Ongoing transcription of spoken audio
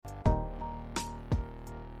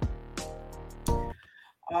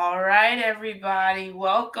All right, everybody.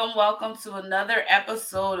 Welcome to another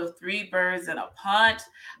episode of Three Birds and a Punt.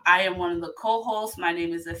 I am one of the co-hosts. My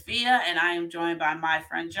name is Afia, and I am joined by my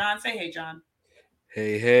friend John. Say hey, John.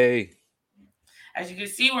 Hey, hey. As you can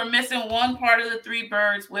see, we're missing one part of the three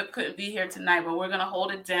birds. Whip couldn't be here tonight, but we're going to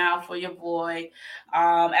hold it down for your boy.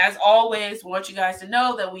 As always, we want you guys to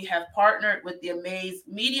know that we have partnered with the Amaze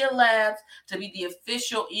Media Labs to be the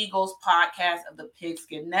official Eagles podcast of the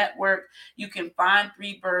Pigskin Network. You can find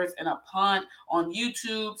Three Birds and a Punt on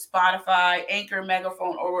YouTube, Spotify, Anchor,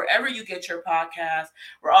 Megaphone, or wherever you get your podcast.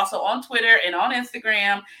 We're also on Twitter and on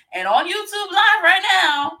Instagram and on YouTube Live right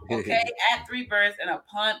now. Okay, at Three Birds and a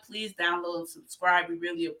Punt. Please download and subscribe. We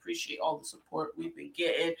really appreciate all the support we've been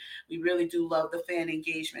getting. We really do love the fan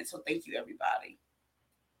engagement. So thank you, everybody.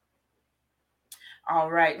 All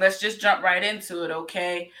right, let's just jump right into it,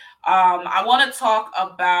 okay? I want to talk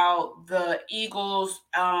about the Eagles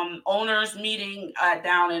owners meeting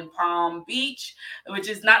down in Palm Beach, which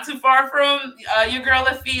is not too far from your girl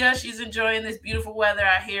Afia. She's enjoying this beautiful weather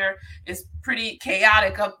out here. It's pretty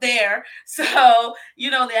chaotic up there. So, the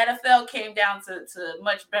NFL came down to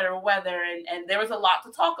much better weather, and there was a lot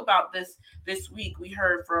to talk about this week. We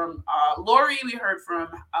heard from Lori, we heard from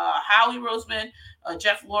Howie Roseman,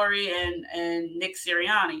 Jeff Lurie, and Nick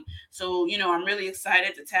Sirianni. So, I'm really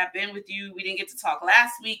excited to tap in with you. We didn't get to talk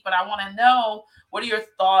last week, but I want to know, what are your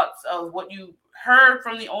thoughts of what you heard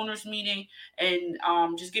from the owners meeting, and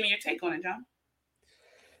just give me your take on it, John.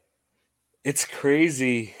 It's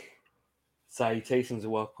crazy. Salutations,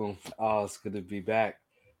 welcome. Oh, it's good to be back.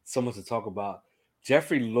 So much to talk about.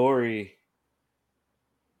 Jeffrey Lurie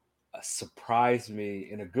surprised me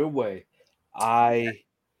in a good way. I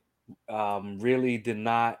really did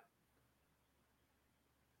not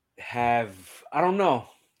have, I don't know.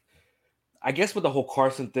 I guess with the whole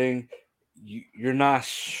Carson thing, you're not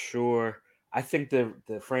sure. I think the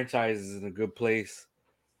franchise is in a good place.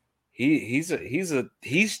 He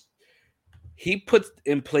put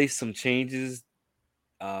in place some changes,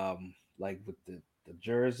 like with the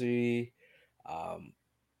jersey, um,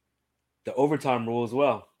 the overtime rule as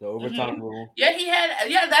well. The overtime Mm-hmm. rule. Yeah, he had.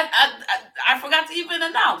 Yeah, that I forgot to even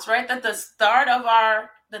announce, right, that the start of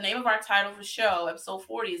the name of our title of the show, episode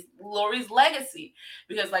 40, is Lori's legacy,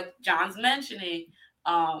 because like John's mentioning,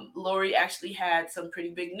 Lori actually had some pretty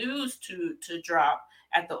big news to drop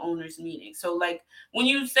at the owners meeting. So like, when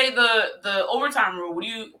you say the overtime rule, what do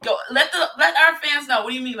you go let our fans know?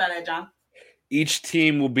 What do you mean by that, John? Each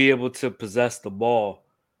team will be able to possess the ball,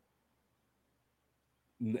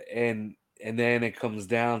 and then it comes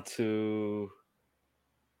down to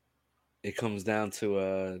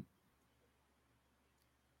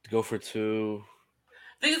go for two.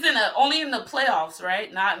 I think it's only in the playoffs,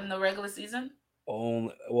 right? Not in the regular season.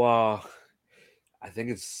 Only well, I think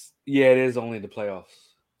it is only the playoffs.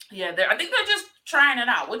 Yeah, I think they're just trying it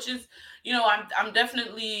out, which is, I'm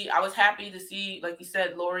definitely, I was happy to see, like you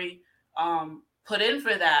said, Lori put in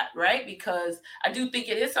for that, right? Because I do think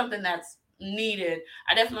it is something that's needed.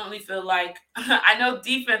 I definitely feel like I know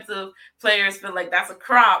defensive players feel like that's a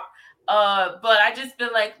crop. But I just feel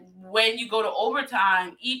like when you go to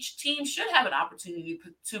overtime, each team should have an opportunity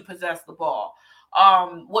to possess the ball.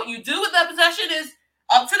 What you do with that possession is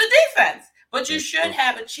up to the defense, but you That's should true.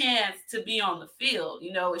 have a chance to be on the field.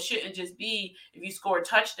 It shouldn't just be, if you score a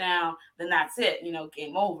touchdown, then that's it.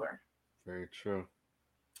 Game over. Very true.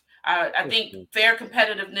 I That's think true. fair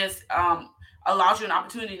competitiveness allows you an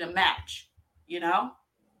opportunity to match. You know,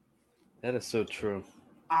 That is so true.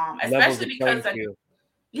 Levels especially the because playing field.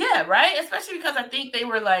 yeah, right. Especially because I think they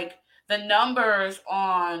were like the numbers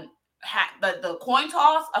on the coin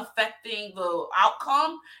toss affecting the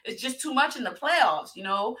outcome is just too much in the playoffs. And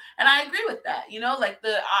I agree with that. Like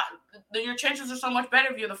your chances are so much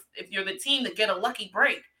better if you're the team that get a lucky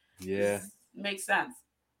break. Yeah, This makes sense.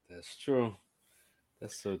 that's true.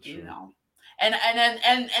 That's so You true. know,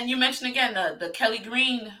 and you mentioned again the Kelly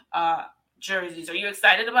Green jerseys. Are you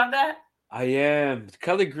excited about that? I am.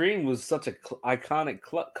 Kelly Green was such a iconic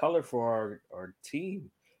color for our team.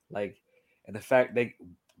 Like, and the fact that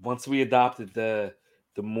once we adopted the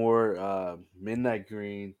more midnight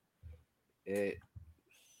green, it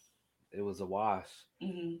it was a wash.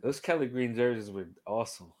 Hmm. Those Kelly Green jerseys were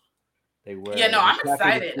awesome. They Yeah, were no, the I'm captain of the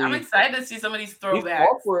excited. I'm team. excited to see some of these We throwbacks.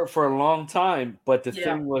 fought for it for a long time, but the Yeah.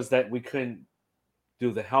 thing was that we couldn't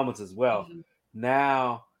do the helmets as well. Hmm.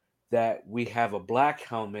 Now that we have a black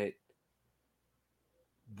helmet,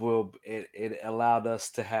 it allowed us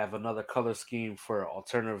to have another color scheme for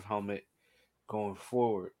alternative helmet going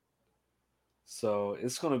forward. So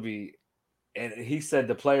it's going to be. And he said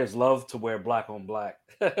the players love to wear black on black.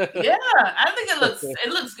 Yeah, I think it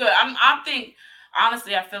looks good. I think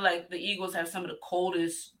honestly, I feel like the Eagles have some of the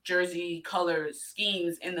coldest jersey color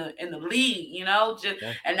schemes in the league. Just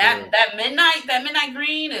That's and that true. midnight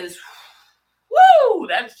green is woo.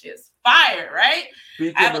 That's just fire, right? I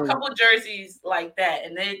Speaking have a of, couple of jerseys like that,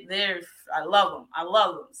 and they're I love them. I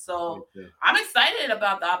love them. me So too. I'm excited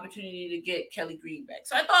about the opportunity to get Kelly Green back.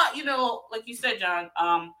 So I thought, like you said, John,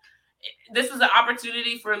 this is an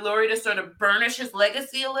opportunity for Lurie to sort of burnish his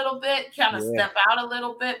legacy a little bit, kind of Yeah, step out a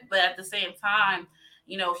little bit, but at the same time,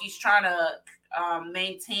 he's trying to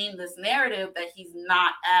maintain this narrative that he's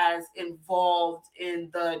not as involved in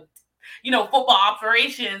the football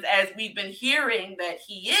operations as we've been hearing that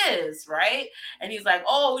he is, right? And he's like,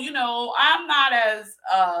 oh, I'm not as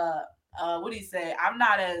what do you say? I'm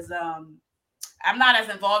not as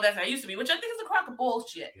involved as I used to be, which I think is a crock of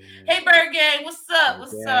bullshit. yeah. Hey, Bird Gang, what's up?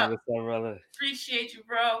 What's Yeah, up? what's up, brother? Appreciate you,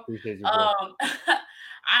 bro. Appreciate you, bro.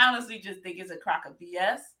 I honestly just think it's a crock of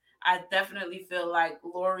BS. I definitely feel like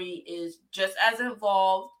Lurie is just as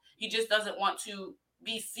involved. He just doesn't want to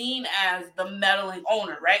be seen as the meddling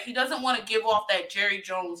owner, right? He doesn't want to give off that Jerry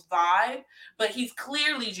Jones vibe, but he's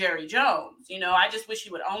clearly Jerry Jones. I just wish he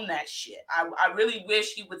would own that shit. I really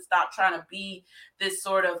wish he would stop trying to be this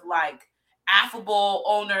sort of like affable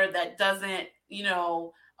owner that doesn't,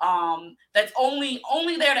 that's only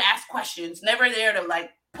there to ask questions, never there to like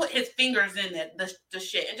put his fingers in the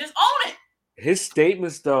shit and just own it. His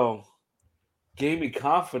statements though gave me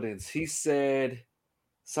confidence. He said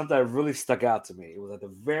something that really stuck out to me. It was at the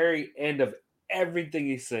very end of everything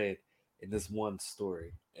he said in this one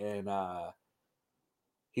story, and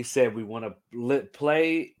he said we want to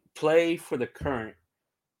play for the current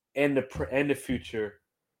and the future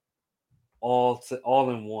all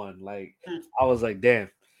in one. Like Mm. I was like, damn.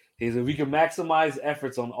 He said we can maximize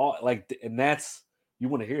efforts on all and that's you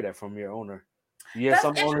want to hear that from your owner. You have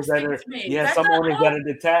That's some owners that interesting are to me. you have That's some owners a that are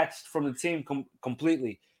detached from the team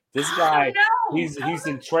completely. This I guy, don't know. he's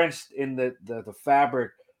entrenched in the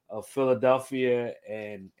fabric of Philadelphia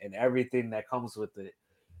and everything that comes with it.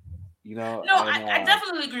 No, And I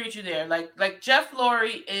definitely agree with you there. Like Jeff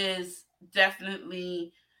Lurie is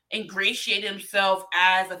definitely ingratiated himself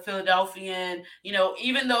as a Philadelphian.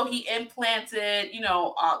 Even though he implanted,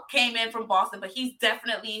 came in from Boston, but he's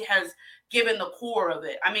definitely has given the core of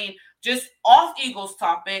it. I mean, just off Eagles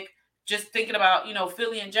topic, just thinking about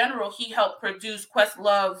Philly in general, he helped produce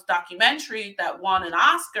Questlove's documentary that won an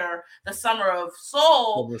Oscar, The Summer of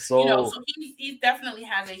Soul. the soul. So he definitely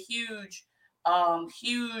has a huge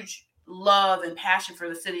love and passion for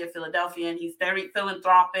the city of Philadelphia, and he's very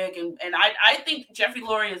philanthropic, and I think Jeffrey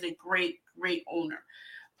Lurie is a great owner.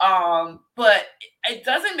 But it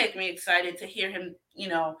doesn't make me excited to hear him,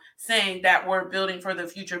 saying that we're building for the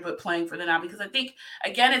future but playing for the now, because I think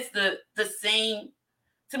again it's the same.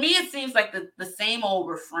 To me, it seems like the same old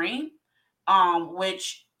refrain,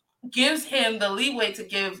 which gives him the leeway to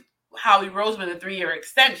give Howie Roseman a 3-year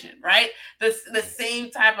extension, right? The same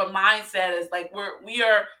type of mindset is like we're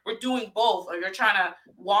doing both, or you're trying to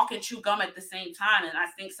walk and chew gum at the same time. And I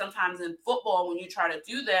think sometimes in football, when you try to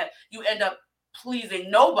do that, you end up pleasing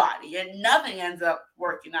nobody and nothing ends up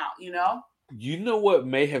working out, You know what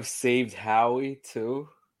may have saved Howie too?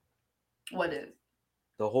 What is?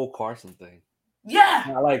 The whole Carson thing. Yeah.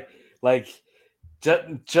 Not like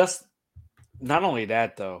just not only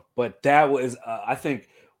that though, but that was I think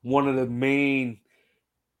one of the main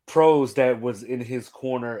pros that was in his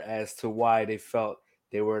corner as to why they felt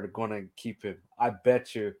they were going to keep him. I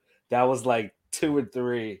bet you that was like 2 or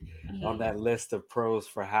 3 on that list of pros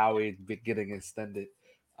for Howie getting extended.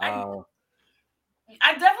 I, Uh,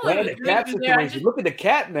 I definitely and the agree with cap you there. situation. Look at the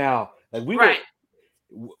cap now. Like we were Right.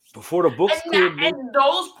 before the books cleared. And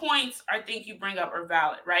those points I think you bring up are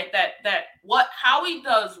valid, right? That what Howie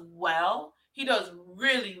does well, he does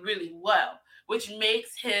really, really well, which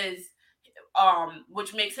makes him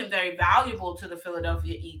very valuable to the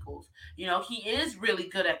Philadelphia Eagles. He is really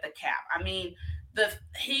good at the cap. I mean,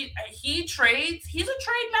 he trades. He's a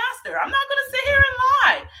trade master. I'm not gonna sit here and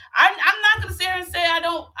lie. I'm not gonna sit here and say I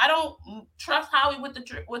don't trust Howie with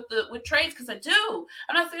trades, because I do.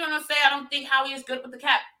 I'm not gonna say I don't think Howie is good with the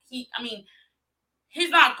cap. He's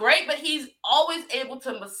not great, but he's always able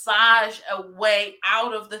to massage a way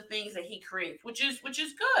out of the things that he creates, which is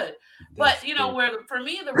good. But where for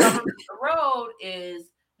me the rubber meets the road is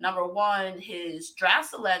number one, his draft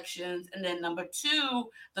selections, and then number two,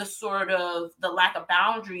 the lack of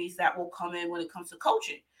boundaries that will come in when it comes to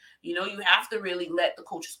coaching. You have to really let the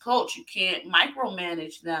coaches coach. You can't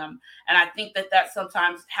micromanage them. And I think that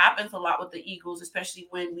sometimes happens a lot with the Eagles, especially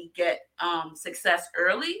when we get success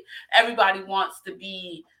early. Everybody wants to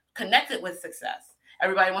be connected with success.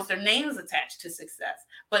 Everybody wants their names attached to success,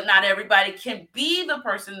 but not everybody can be the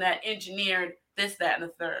person that engineered this, that, and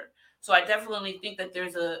the third. So I definitely think that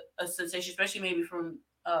there's a sensation, especially maybe from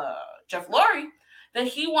Jeff Lurie, that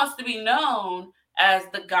he wants to be known as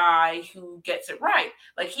the guy who gets it right.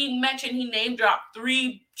 Like he mentioned, he name dropped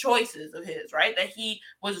 3 choices of his, right? That he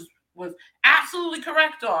was absolutely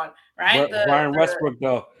correct on, right? Brian Westbrook,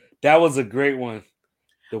 though, that was a great one.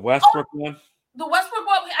 The Westbrook one. The Westbrook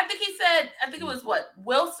one, I think he said, I think it was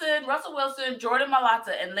Russell Wilson, Jordan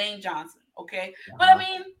Mailata, and Lane Johnson. Okay, but I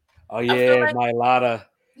mean, oh yeah, Mailata.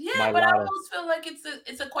 Yeah, but I almost feel like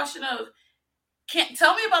it's a question of, can't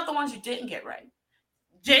tell me about the ones you didn't get right.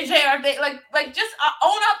 JJ Arthega, like just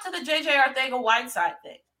own up to the JJ Arthega-Whiteside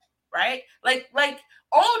thing, right? Like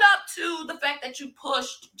own up to the fact that you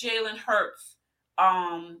pushed Jalen Hurts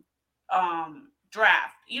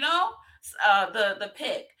draft, the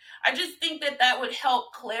pick. I just think that would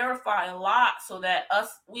help clarify a lot, so that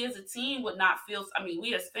we as a team would not feel,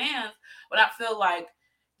 we as fans would not feel like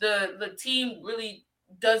the team really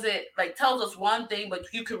does it, like tells us one thing, but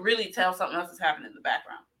you could really tell something else is happening in the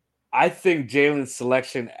background. I think Jalen's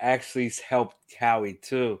selection actually helped Howie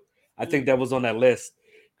too. I think that was on that list.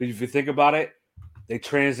 Because if you think about it, they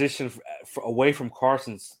transitioned away from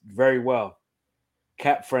Carson's very well.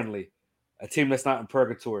 Cap friendly. A team that's not in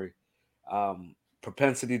purgatory.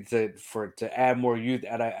 Propensity to add more youth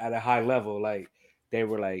at a high level. Like they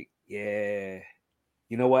were like, yeah.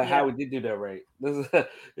 You know what? Yeah. Howie did do that right.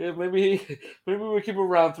 Maybe we'll keep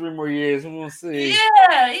around 3 more years and we'll see.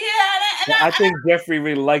 Yeah. And I think Jeffrey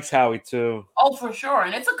really likes Howie too. Oh, for sure.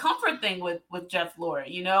 And it's a comfort thing with Jeff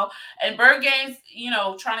Lurie, And Bird Game's,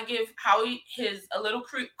 trying to give Howie a little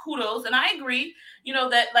kudos. And I agree,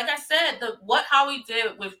 that, like I said, what Howie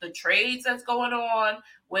did with the trades that's going on,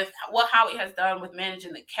 with what Howie has done with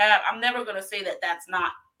managing the cap, I'm never going to say that that's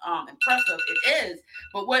not impressive. It is.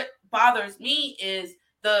 But what bothers me is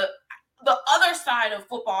the other side of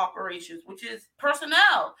football operations, which is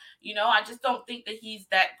personnel. I just don't think that he's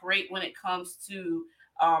that great when it comes to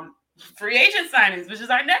free agent signings, which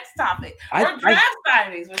is our next topic, or draft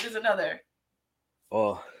signings, which is another.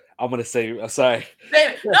 Oh, I'm gonna say, sorry.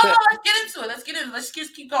 David, no, let's get into it. Let's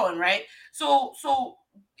just keep going, right? So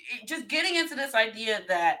just getting into this idea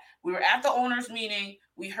that we were at the owners' meeting,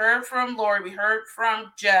 we heard from Lurie, we heard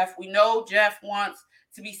from Jeff. We know Jeff wants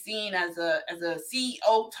to be seen as a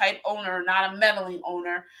CEO type owner, not a meddling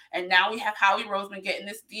owner. And now we have Howie Roseman getting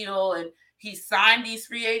this deal, and he signed these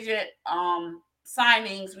free agent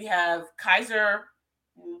signings. We have Kyzir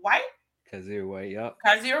White. Yep.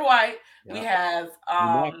 Kyzir White. Yep. We have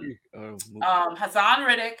Hassan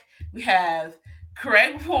Riddick. We have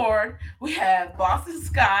Craig Ward. We have Boston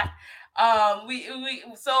Scott. So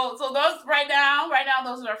those right now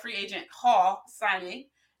those are our free agent haul signing,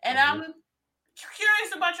 and I'm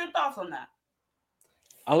curious about your thoughts on that.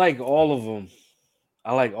 I like all of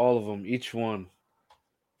them. Each one.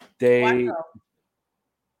 The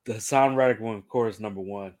Hassan Reddick one, of course, number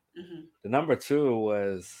 1. Mm-hmm. The number 2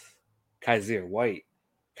 was Kyzir White.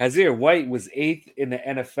 Kyzir White was 8th in the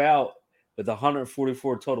NFL with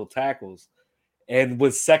 144 total tackles, and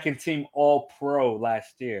was second team All-Pro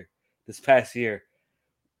this past year.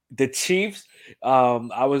 The Chiefs.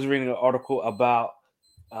 I was reading an article about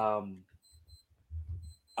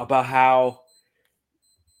how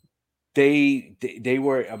they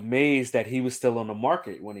were amazed that he was still on the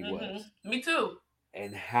market when he was. Me too.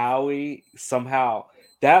 And Howie somehow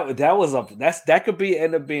that could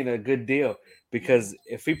end up being a good deal, because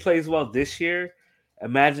if he plays well this year,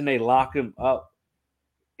 imagine they lock him up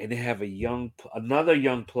and they have another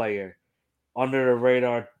young player under the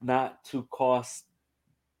radar, not too cost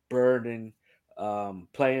burden,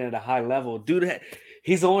 playing at a high level. Dude,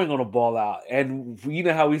 he's only going to ball out. And you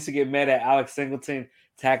know how we used to get mad at Alex Singleton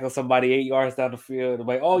tackle somebody 8 yards down the field. I'm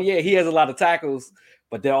like, oh yeah, he has a lot of tackles,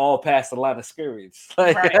 but they're all past the line of scrimmage.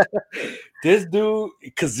 Like, right. This dude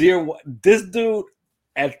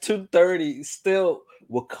at 230 still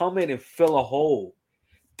will come in and fill a hole.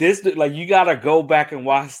 This dude, like, you got to go back and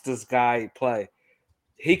watch this guy play.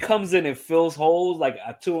 He comes in and fills holes like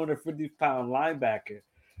a 250-pound linebacker.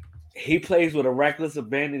 He plays with a reckless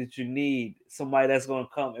abandon that you need. Somebody that's going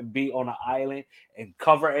to come and be on an island and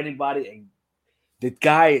cover anybody. And the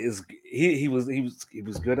guy is he was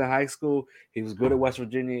good in high school. He was good at West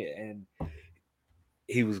Virginia, and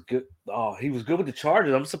he was good. Oh, he was good with the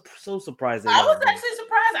Chargers. I'm so surprised. I was actually surprised.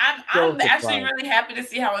 I'm actually really happy to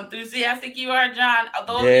see how enthusiastic you are, John.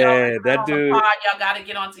 That dude. Pod, y'all got to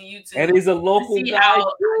get onto YouTube. And he's a local guy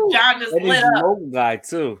too. John just lit up. Local guy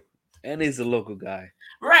too. And he's a local guy.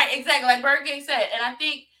 Right, exactly. Like Bird Gang said. And I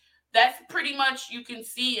think that's pretty much, you can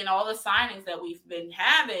see in all the signings that we've been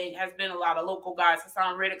having, has been a lot of local guys.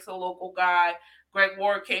 Hassan Riddick's a local guy. Greg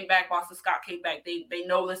Ward came back. Boston Scott came back. They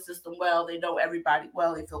know the system well. They know everybody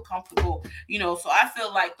well. They feel comfortable. So I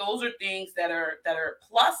feel like those are things that are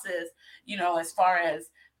pluses. As far as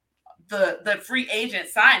the free agent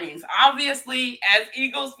signings. Obviously, as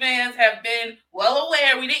Eagles fans have been well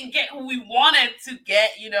aware, we didn't get who we wanted to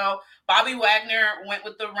get. Bobby Wagner went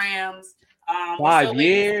with the Rams. 5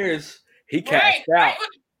 years. He cashed out.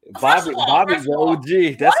 Bobby's the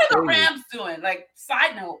OG. What are the Rams doing? Like,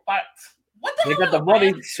 side note, but what the hell? They got the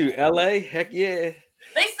money. Shoot, LA. Heck yeah.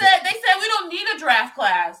 They said we don't need a draft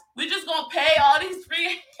class. We're just gonna pay all these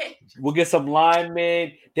free agents. We'll get some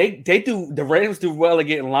linemen. The Rams do well at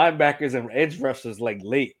getting linebackers and edge rushers like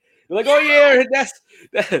late. They're like, oh yeah, that's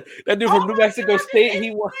that dude from New Mexico State.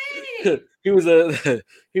 He was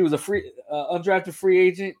a free undrafted free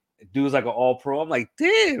agent. Dude was like an all pro. I'm like,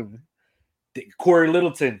 damn. Corey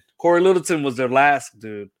Littleton. Corey Littleton was their last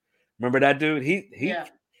dude. Remember that dude? He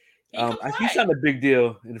signed a big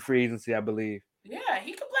deal in the free agency, I believe. Yeah,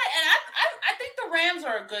 he could play, and I think the Rams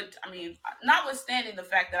are a good. I mean, notwithstanding the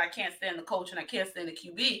fact that I can't stand the coach and I can't stand the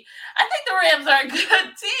QB, I think the Rams are a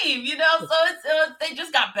good team. So it's they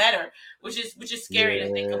just got better, which is scary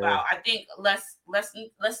to think about. I think Les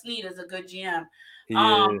Snead is a good GM.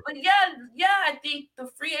 But yeah, I think the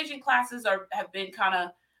free agent classes have been kind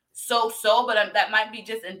of so, but that might be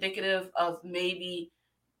just indicative of maybe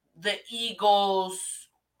the Eagles'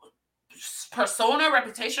 persona,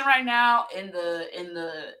 reputation right now in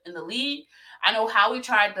the league. I know Howie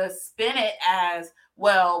tried to spin it as,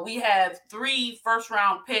 well, we have 3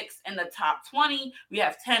 first-round picks in the top 20. We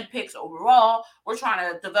have 10 picks overall. We're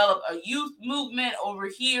trying to develop a youth movement over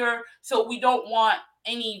here, so we don't want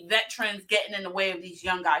any veterans getting in the way of these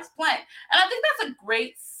young guys playing. And I think that's a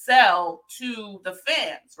great sell to the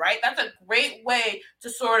fans, right? That's a great way to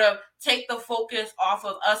sort of take the focus off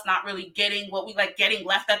of us not really getting what we like getting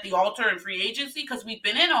left at the altar in free agency, because we've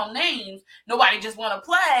been in on names nobody just want to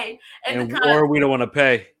play, or we don't want to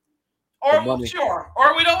pay, or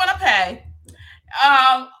we don't want to pay.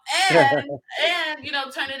 And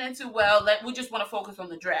turn it into, we just want to focus on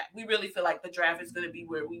the draft. We really feel like the draft is going to be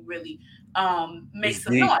where we really make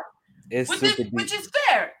some noise, which is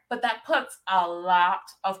fair, but that puts a lot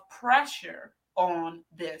of pressure on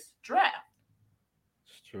this draft.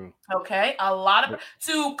 It's true. Okay, a lot of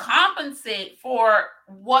to compensate for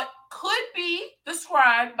what could be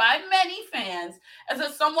described by many fans as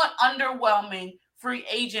a somewhat underwhelming free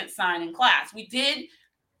agent signing class. We did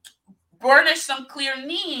burnish some clear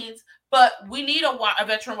needs, but we need a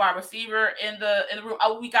veteran wide receiver in the room.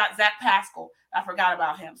 Oh, we got Zach Pascal. I forgot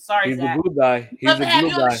about him. Sorry, he's Zach. He's a glue guy. Love to have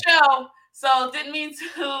you on the show, so didn't mean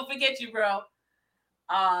to forget you, bro.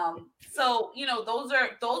 So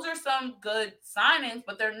those are some good signings,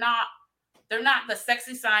 but they're not the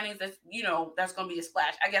sexy signings that's going to be a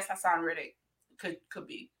splash. I guess Hassan Riddick could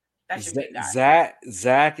be. That should be guy.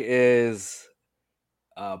 Zach is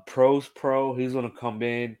pro's pro. He's going to come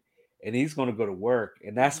in and he's going to go to work,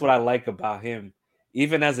 and that's what I like about him.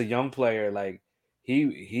 Even as a young player, like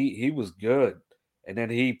he was good, and then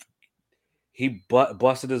he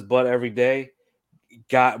busted his butt every day.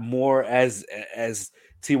 Got more as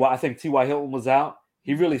T.Y. I think T.Y. Hilton was out.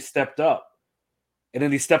 He really stepped up, and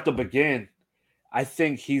then he stepped up again. I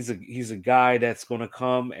think he's a guy that's going to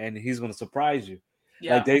come and he's going to surprise you.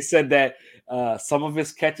 Yeah. Like they said that some of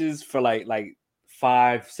his catches for like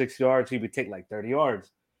 5-6 yards, he would take like 30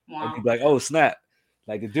 yards. Wow. And you'd be like, oh snap!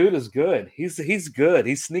 Like the dude is good. He's good.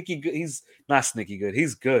 He's sneaky good. He's not sneaky good.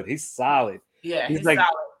 He's good. He's solid. Yeah, he's like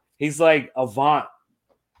solid. He's like Avant.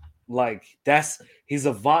 Like he's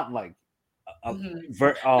Avant. Like I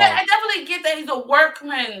definitely get that he's a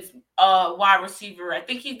workman's wide receiver. I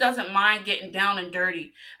think he doesn't mind getting down and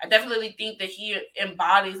dirty. I definitely think that he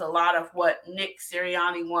embodies a lot of what Nick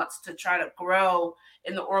Sirianni wants to try to grow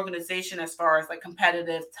in the organization, as far as like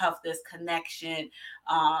competitive toughness, connection,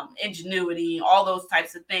 ingenuity, all those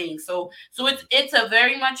types of things. So it's a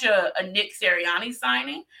very much a Nick Sirianni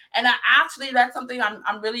signing, and that's something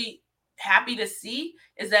I'm really happy to see,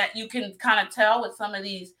 is that you can kind of tell with some of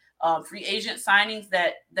these free agent signings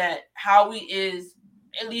that Howie is,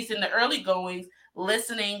 at least in the early goings,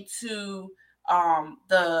 listening to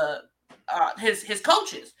his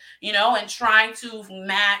coaches, and trying to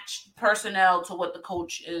match personnel to what the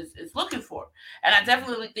coach is looking for. And I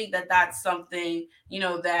definitely think that that's something,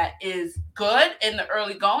 that is good in the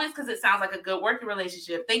early goings, because it sounds like a good working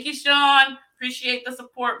relationship. Thank you, Sean. Appreciate the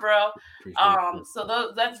support, bro.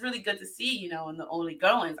 So that's really good to see, in the early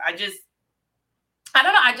goings. I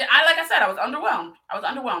don't know. I like I said, I was underwhelmed.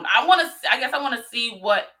 I guess I want to see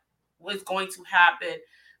what is going to happen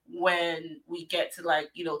when we get to like,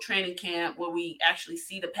 training camp, where we actually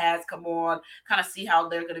see the pads come on, kind of see how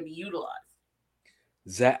they're going to be utilized.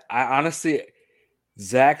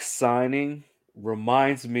 Zach's signing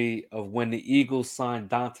reminds me of when the Eagles signed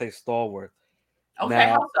Dante Stallworth. Okay,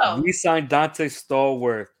 Now, how so? we signed Dante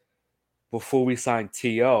Stallworth before we signed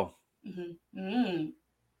T.O.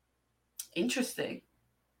 Interesting.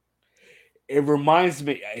 It reminds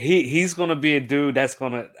me he's gonna be a dude that's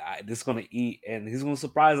gonna eat, and he's gonna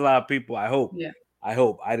surprise a lot of people. I hope. Yeah. I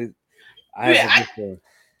hope. I have a good feeling.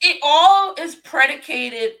 It all is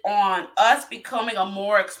predicated on us becoming a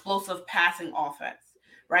more explosive passing offense,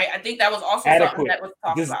 right? I think that was also something that was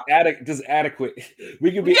talked about. Just adequate.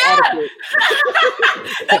 We could be adequate.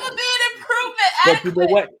 That would be an improvement. But you know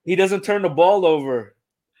what? He doesn't turn the ball over.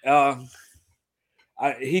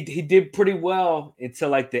 He did pretty well until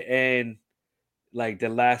like the end, like the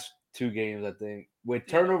last 2 games, I think, with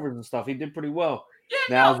turnovers and stuff. He did pretty well.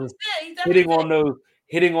 Yeah,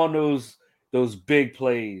 hitting on those big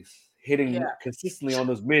plays, hitting consistently on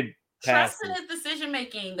those mid passes. Trust in his decision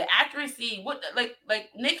making, the accuracy. What like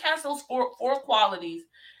Nick has those four qualities,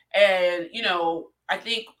 and I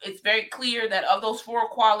think it's very clear that of those 4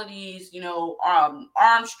 qualities,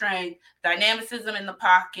 arm strength, dynamicism in the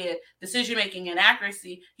pocket, decision making, and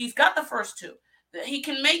accuracy, he's got the first 2. He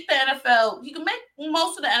can make the NFL. He can make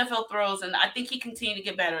most of the NFL throws, and I think he continue to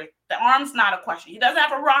get better. The arm's not a question. He doesn't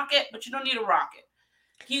have a rocket, but you don't need a rocket.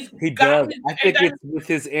 He does. I think it's with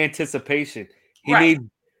his anticipation. He needs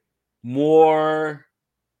more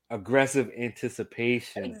aggressive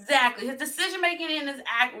anticipation. Exactly. His decision making and his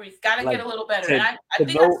accuracy got to get a little better. And I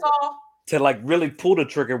think I saw to like really pull the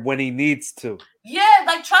trigger when he needs to. Yeah,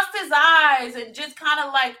 like trust his eyes and just kind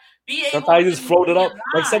of like be able. Sometimes he just float it up.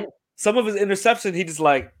 Like some of his interceptions, he just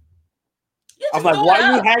like. I'm like, why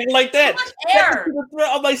are you hanging like that?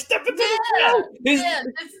 I'm like, step into the throw.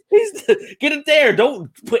 Get it there.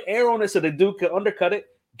 Don't put air on it so the dude can undercut it.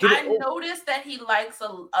 I noticed that he likes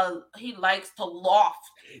to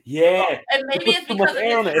loft. Yeah, and maybe it's because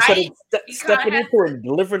of his height. Stepping into it and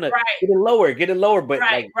delivering it. Right. Get it lower, but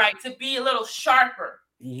right, to be a little sharper.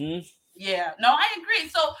 Mm-hmm. Yeah, no, I agree.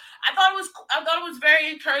 So I thought it was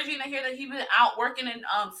very encouraging to hear that he's been out working in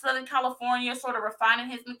Southern California, sort of refining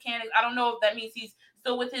his mechanics. I don't know if that means he's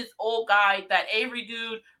still with his old guy, that Avery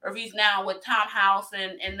dude, or if he's now with Tom House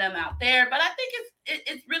and them out there. But I think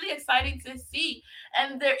it's really exciting to see.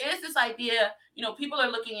 And there is this idea, people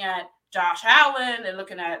are looking at Josh Allen, they're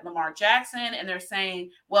looking at Lamar Jackson, and they're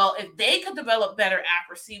saying, well, if they could develop better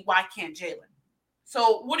accuracy, why can't Jalen?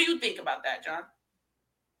 So what do you think about that, John?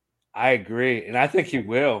 I agree, and I think he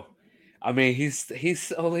will. I mean,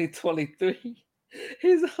 he's only 23.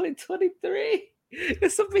 He's only 23.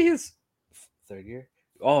 This will be his 3rd year.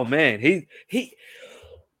 Oh man, he.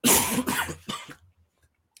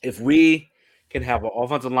 If we can have an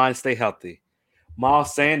offensive line stay healthy,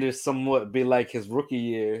 Miles Sanders somewhat be like his rookie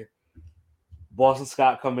year. Boston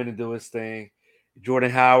Scott come in and do his thing.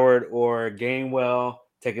 Jordan Howard or Gainwell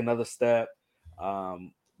take another step.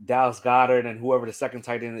 Dallas Goedert and whoever the second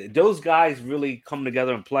tight end, those guys really come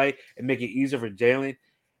together and play and make it easier for Jalen,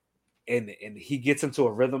 and he gets into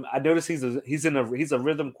a rhythm. I notice he's a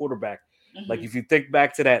rhythm quarterback. Mm-hmm. Like if you think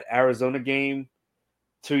back to that Arizona game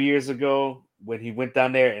 2 years ago when he went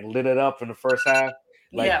down there and lit it up in the first half,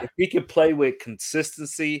 if he could play with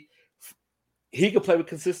consistency,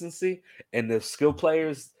 and the skill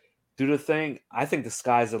players do the thing. I think the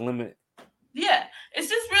sky's the limit. Yeah, it's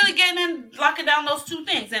just really getting in, locking down those 2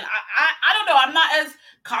 things. And I don't know. I'm not as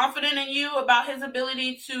confident in you about his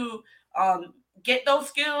ability to get those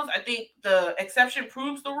skills. I think the exception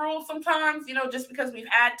proves the rule sometimes. Just because we've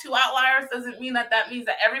had 2 outliers doesn't mean that means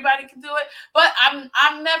that everybody can do it. But I'm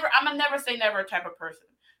a never say never type of person.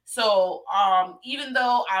 So even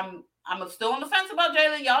though I'm still on the fence about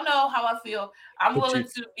Jalen, y'all know how I feel. I'm willing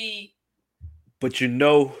to be. But you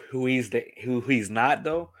know who he's not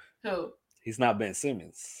though? Who? He's not Ben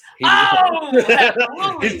Simmons. He's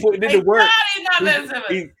putting in the work. He's not Ben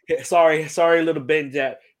Simmons. Sorry, little Ben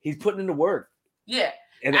Jap. He's putting in the work. Yeah,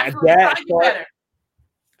 and that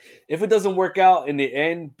if it doesn't work out in the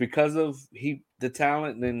end because of the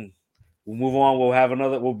talent, then we'll move on.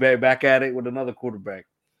 We'll be back at it with another quarterback.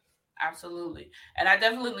 Absolutely, and I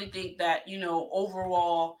definitely think that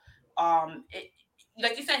overall,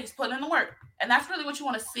 like you said, he's putting in the work. And that's really what you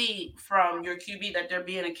want to see from your QB, that they're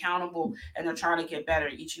being accountable and they're trying to get better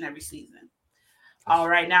each and every season. All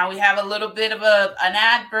right, now we have a little bit of an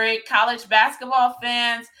ad break. College basketball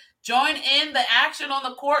fans, join in the action on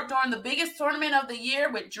the court during the biggest tournament of the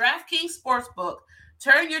year with DraftKings Sportsbook.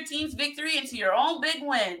 Turn your team's victory into your own big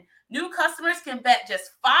win. New customers can bet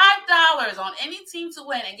just $5 on any team to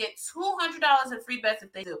win and get $200 in free bets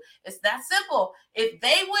if they do. It's that simple. If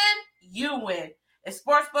they win, you win. If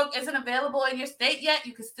Sportsbook isn't available in your state yet,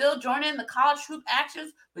 you can still join in the college hoop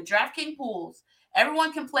actions with DraftKings Pools.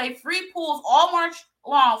 Everyone can play free pools all March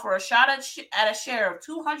long for a shot at a share of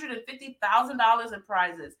 $250,000 in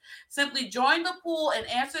prizes. Simply join the pool and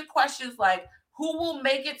answer questions like who will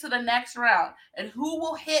make it to the next round and who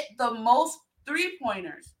will hit the most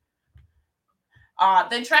three-pointers.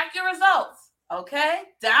 Then track your results. Okay,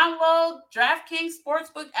 download DraftKings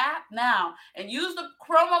Sportsbook app now and use the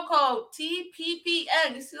promo code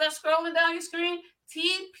TPPN. You see that scrolling down your screen?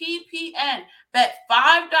 TPPN. Bet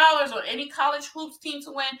 $5 on any college hoops team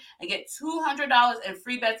to win and get $200 in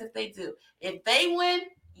free bets if they do. If they win,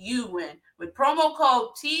 you win with promo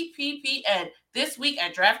code TPPN this week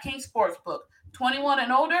at DraftKings Sportsbook. 21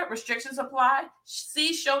 and older, restrictions apply.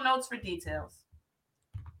 See show notes for details.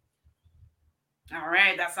 All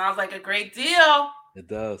right, that sounds like a great deal. It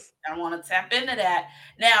does. I want to tap into that.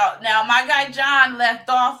 Now, my guy John left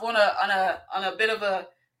off on a bit of a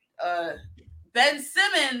Ben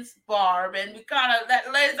Simmons barb, and we kind of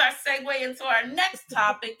that lays our segue into our next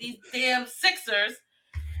topic. These damn Sixers,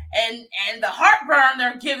 and the heartburn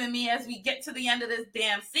they're giving me as we get to the end of this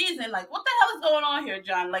damn season. Like, what the hell is going on here,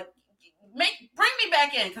 John? Like, bring me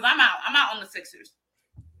back in because I'm out on the Sixers.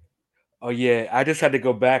 Oh, yeah. I just had to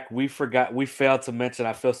go back. We failed to mention.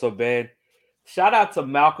 I feel so bad. Shout out to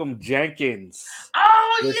Malcolm Jenkins.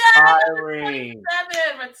 Oh, retiring.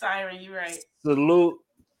 Yeah. Retiring. You're right. Salute,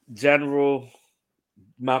 General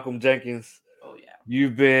Malcolm Jenkins. Oh, yeah.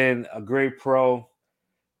 You've been a great pro.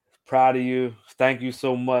 Proud of you. Thank you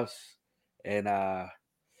so much. And,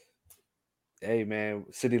 hey, man,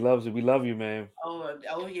 city loves you. We love you, man. Oh,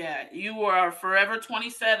 yeah. You are forever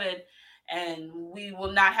 27. And we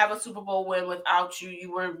will not have a Super Bowl win without you.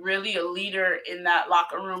 You were really a leader in that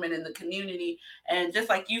locker room and in the community. And just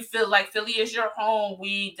like you feel like Philly is your home,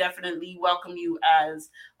 we definitely welcome you as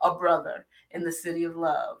a brother in the city of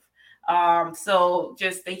love. So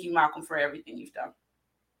just thank you, Malcolm, for everything you've done.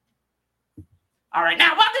 All right,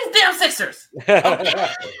 now about these damn Sixers.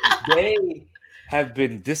 They have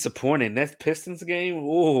been disappointing. That Pistons game,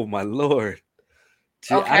 oh, my Lord.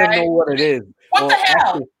 Okay. I don't know what it is. What the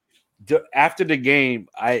hell? After the game,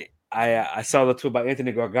 I saw the tweet by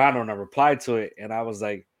Anthony Gargano and I replied to it, and I was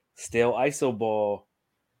like, "Stale ISO ball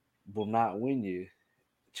will not win you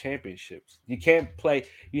championships. You can't play.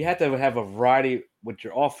 You have to have a variety with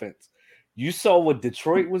your offense. You saw what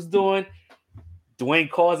Detroit was doing. Dwayne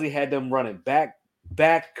Causey had them running back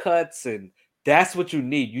cuts, and that's what you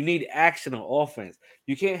need. You need action on offense.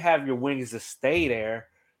 You can't have your wings just stay there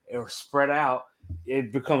or spread out.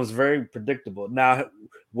 It becomes very predictable. Now,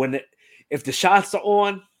 if the shots are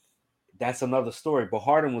on, that's another story. But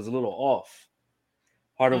Harden was a little off.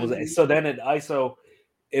 Harden was so then at ISO,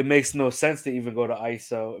 it makes no sense to even go to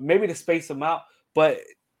ISO. Maybe to space them out, but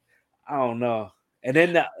I don't know. And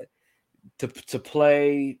then to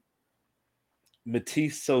play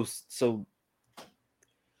Matisse so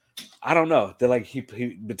I don't know. They're like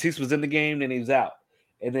Matisse was in the game, then he was out,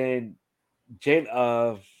 and then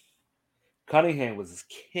Cunningham was just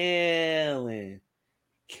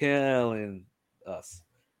killing us.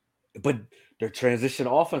 But their transition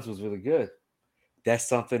offense was really good. That's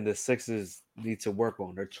something the Sixers need to work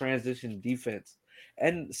on. Their transition defense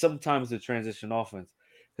and sometimes the transition offense,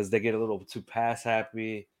 because they get a little too pass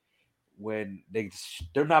happy when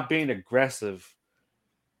they're not being aggressive.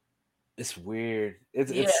 It's weird.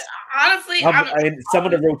 It's honestly, some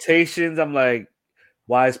of the rotations, I'm like,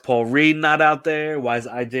 why is Paul Reed not out there? Why is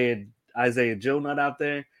Isaiah Joe not out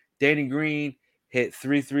there? Danny Green hit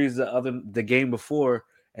 3 threes the game before,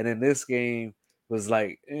 and in this game was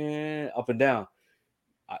like up and down.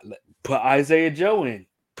 Put Isaiah Joe in.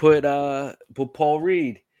 Put Paul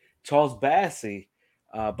Reed, Charles Bassey.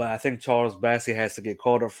 But I think Charles Bassey has to get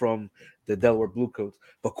called up from the Delaware Bluecoats.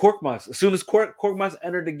 But Korkmaz, as soon as Korkmaz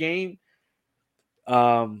entered the game,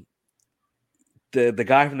 the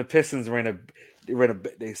guy from the Pistons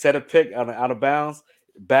they set a pick out of bounds,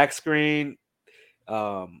 back screen.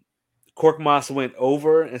 Korkmaz went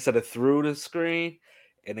over instead of through the screen,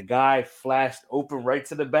 and the guy flashed open right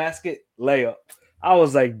to the basket, layup. I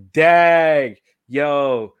was like, dang,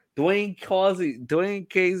 yo, Dwayne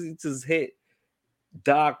Casey just hit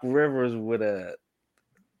Doc Rivers with a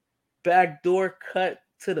backdoor cut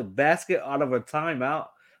to the basket out of a timeout.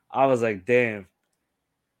 I was like, damn.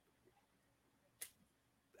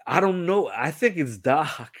 I don't know. I think it's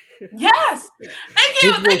Doc. Yes. Thank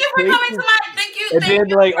you. Thank you for coming to my. Thank you. And then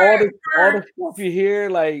like all the stuff you hear,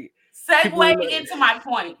 like segueing into my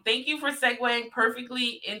point. Thank you for segueing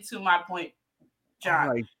perfectly into my point,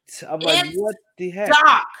 John. I'm like, what the heck?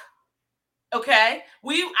 Doc. Okay,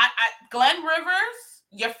 Glenn Rivers,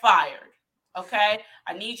 you're fired. Okay,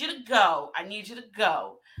 I need you to go. It's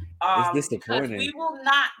Because disappointing.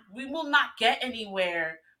 we will not get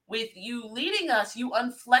anywhere with you leading us, you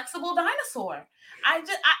unflexible dinosaur.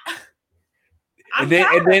 And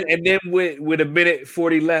then with a minute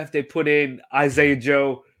 40 left, they put in Isaiah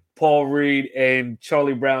Joe, Paul Reed, and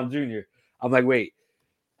Charlie Brown Jr. I'm like, wait,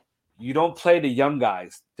 you don't play the young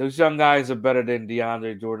guys. Those young guys are better than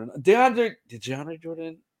DeAndre Jordan. DeAndre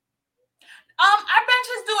Jordan? Our bench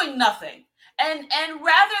is doing nothing. And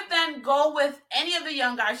rather than go with any of the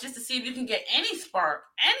young guys just to see if you can get any spark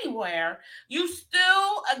anywhere, you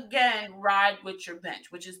still again ride with your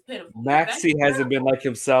bench, which is pitiful. Maxey hasn't been like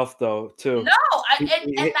himself though, too. No, and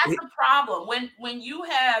that's the problem. When you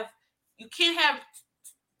have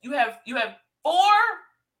 4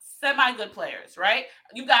 semi-good players, right?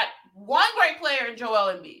 You got one great player in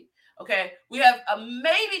Joel Embiid. Okay, we have a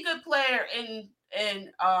maybe good player in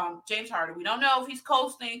James Harden. We don't know if he's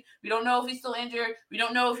coasting. We don't know if he's still injured. We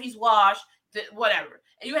don't know if he's washed. Whatever.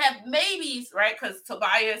 And you have maybes, right? Because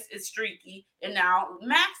Tobias is streaky, and now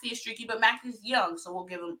Maxey is streaky, but Maxey's young, so we'll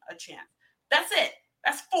give him a chance. That's it.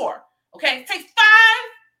 That's 4. Okay, it takes 5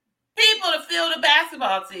 people to field a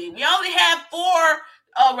basketball team. We only have 4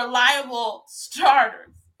 reliable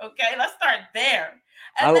starters. Okay, let's start there.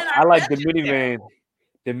 And I like the minivan.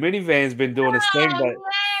 The minivan's been doing the same, but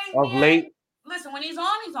of late. Listen, when he's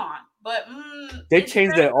on, he's on. But they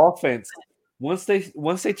changed their offense. Once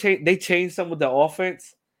they changed some with the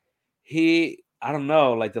offense. I don't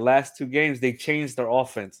know, like the last 2 games, they changed their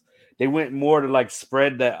offense. They went more to like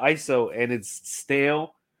spread the ISO, and it's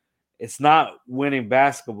stale. It's not winning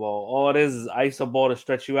basketball. All it is ISO ball to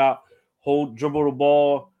stretch you out, dribble the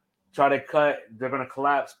ball, try to cut. They're gonna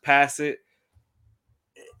collapse, pass it.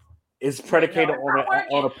 It's predicated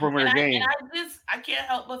on a perimeter game. And I can't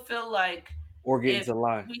help but feel like or getting to the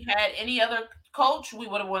line. If we had any other coach, we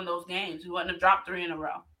would have won those games. We wouldn't have dropped 3 in a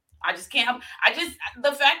row. I just can't help.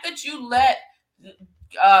 The fact that you let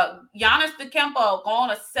Giannis Antetokounmpo go on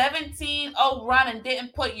a 17-0 run and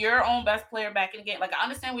didn't put your own best player back in the game. Like, I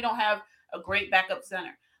understand we don't have a great backup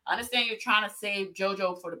center. I understand you're trying to save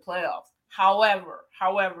JoJo for the playoffs. However,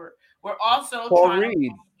 we're also trying to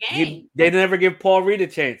win. They never give Paul Reed a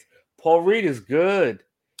chance. Paul Reed is good.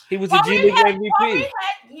 He was a G League MVP. Paul Reed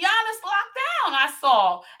had Giannis locked down, I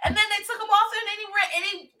saw. And then they took him off and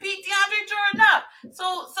he beat DeAndre Jordan up.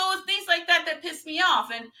 So it's things like that piss me off.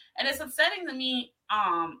 And it's upsetting to me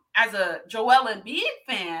as a Joel Embiid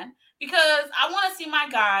fan, because I want to see my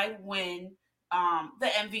guy win the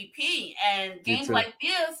MVP, and games like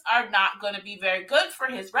this are not going to be very good for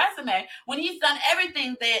his resume when he's done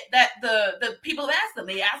everything that the people have asked him.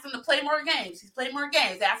 They asked him to play more games. He's played more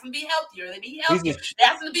games. They asked him to be healthier. They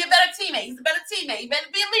asked him to be a better teammate. He's a better teammate. He better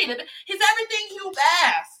be a leader. He's everything you've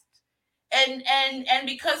asked. And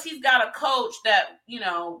because he's got a coach that,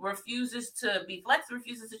 refuses to be flexible,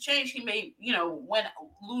 refuses to change, he may,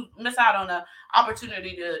 miss out on an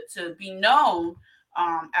opportunity to be known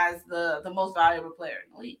as the most valuable player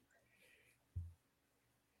in the league.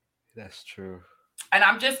 That's true. And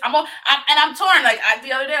I'm torn. Like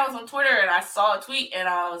the other day I was on Twitter and I saw a tweet and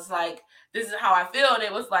I was like, this is how I feel. And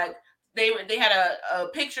it was like, they had a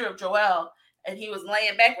picture of Joel and he was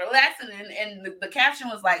laying back relaxing. And the caption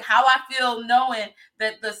was like, how I feel knowing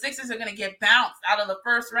that the Sixers are going to get bounced out of the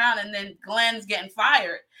first round and then Glenn's getting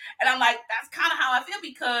fired. And I'm like, that's kind of how I feel,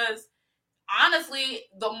 because honestly,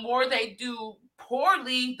 the more they do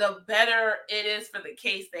poorly, the better it is for the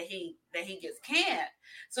case that he gets canned.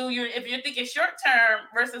 So if you're thinking short term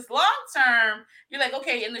versus long term, you're like,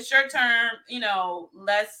 okay, in the short term,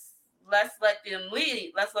 let's let them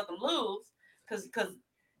lead, let's let them lose because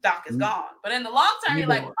Doc is gone. But in the long term, you're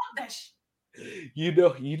like, fuck that shit. You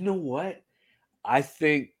know what? I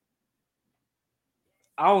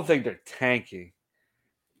don't think they're tanking.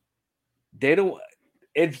 They don't.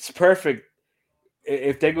 It's perfect.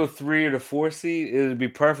 If they go 3 or the 4 seed, it would be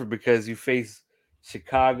perfect because you face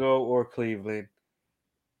Chicago or Cleveland,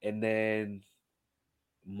 and then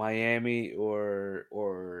Miami or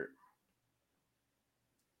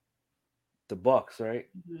the Bucks, right?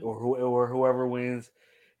 Mm-hmm. Or whoever wins.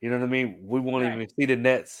 You know what I mean? We won't even see the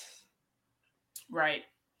Nets. Right.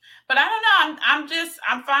 But I don't know.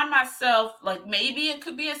 I find myself like, maybe it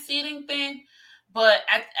could be a seeding thing, but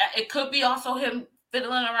it could be also him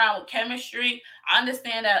fiddling around with chemistry. I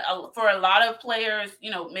understand that for a lot of players,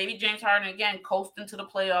 maybe James Harden again coasting to the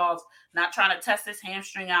playoffs, not trying to test his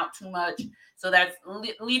hamstring out too much. So that's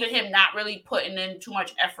leaving him not really putting in too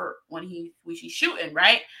much effort when he's shooting,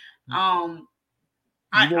 right? I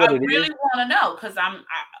really want to know, because I'm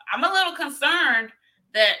a little concerned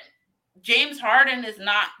that James Harden is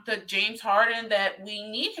not the James Harden that we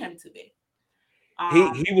need him to be.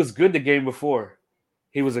 He was good the game before.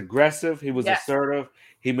 He was aggressive. He was Yes. assertive.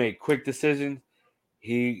 He made quick decisions.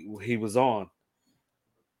 He was on.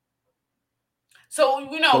 So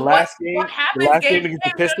what happens? Game against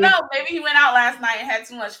the Pistons. No, maybe he went out last night and had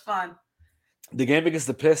too much fun. The game against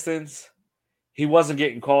the Pistons, he wasn't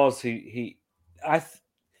getting calls. His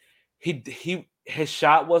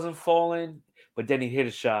shot wasn't falling, but then he hit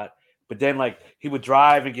a shot. But then he would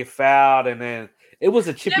drive and get fouled, and then it was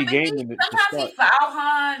a chippy game. Sometimes he foul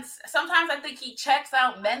hunts. Sometimes I think he checks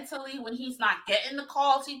out mentally when he's not getting the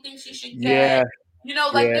calls he thinks he should get.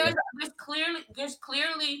 There's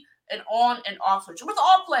clearly an on and off switch with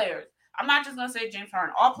all players. I'm not just gonna say James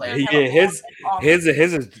Harden. All players. Yeah, his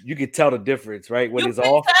is you could tell the difference, right? When he's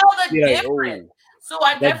off, tell the difference. So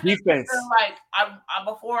I definitely feel I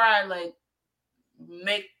before I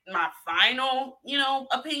make my final,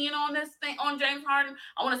 opinion on this thing on James Harden,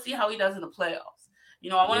 I want to see how he does in the playoffs.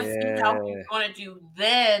 I want to see how he's going to do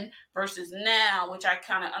then versus now, which I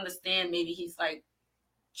kind of understand. Maybe he's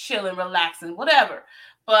chilling, relaxing, whatever.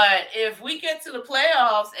 But if we get to the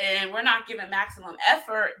playoffs and we're not giving maximum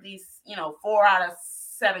effort, these 4 out of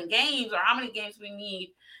 7 games, or how many games we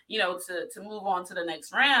need, to move on to the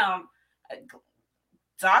next round,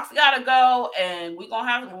 Doc's got to go, and we gonna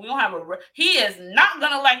have he is not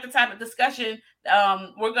gonna like the type of discussion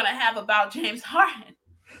we're gonna have about James Harden.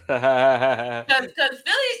 Because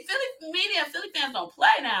Philly media, Philly fans don't play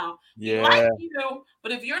now. Yeah. Like you,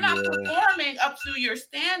 but if you're not performing up to your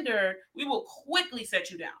standard, we will quickly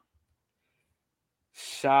set you down.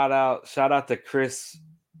 Shout out to Chris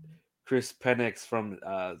Penix from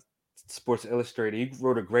Sports Illustrated. He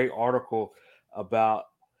wrote a great article about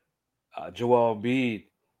Joel Embiid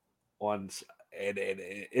and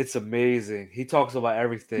it's amazing. He talks about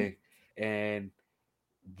everything, and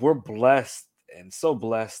we're blessed and so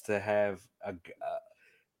blessed to have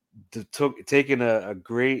taken a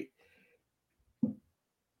great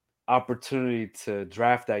opportunity to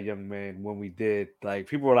draft that young man when we did.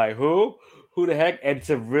 People were like, who the heck? And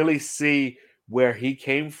to really see where he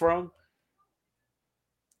came from,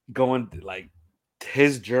 going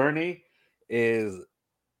his journey is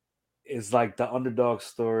like the underdog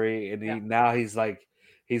story, and now he's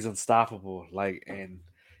he's unstoppable.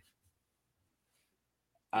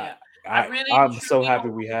 I'm so happy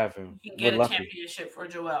we have him. He can get a championship for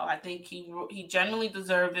Joel. I think he genuinely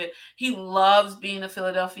deserved it. He loves being a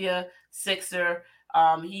Philadelphia Sixer.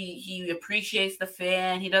 He appreciates the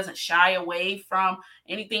fan. He doesn't shy away from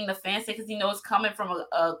anything the fans say, because he knows coming from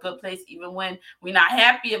a good place, even when we're not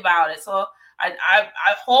happy about it. So I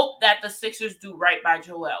hope that the Sixers do right by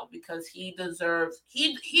Joel, because he deserves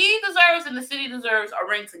and the city deserves a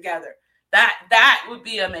ring together. That would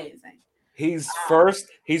be amazing. He's first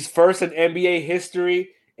in NBA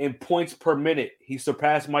history in points per minute. He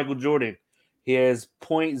surpassed Michael Jordan. He has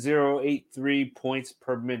 0.083 points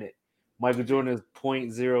per minute. Michael Jordan is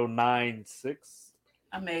 0.096.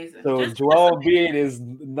 Amazing. So Joel Embiid is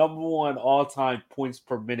number 1 all-time points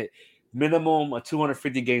per minute. Minimum of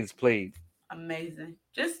 250 games played. Amazing.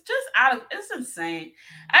 Just it's insane.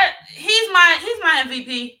 He's my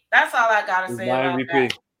MVP. That's all I gotta say about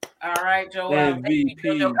that. All right, Joel. MVP.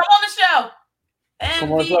 Come on the show.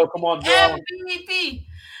 Come on, Joel. MVP.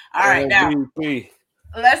 All right, MVP.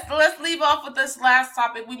 Now let's leave off with this last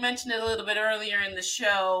topic. We mentioned it a little bit earlier in the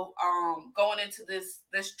show. Going into this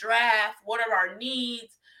draft, what are our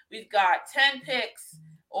needs? We've got 10 picks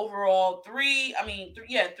overall. 3 in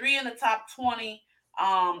the top 20.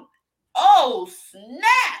 Oh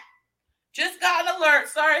snap! Just got an alert.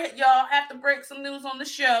 Sorry, y'all. Have to break some news on the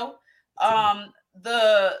show.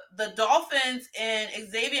 The Dolphins and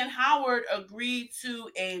Xavier Howard agreed to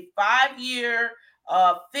a 5-year,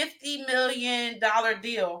 $50 million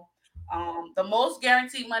deal. The most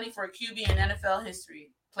guaranteed money for a QB in NFL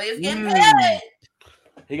history. Players getting paid.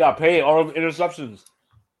 He got paid. All of interceptions.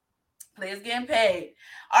 Players getting paid.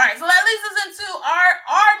 All right, so that leads us into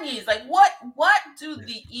our needs. What do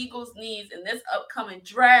the Eagles need in this upcoming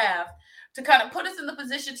draft to kind of put us in the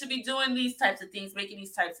position to be doing these types of things, making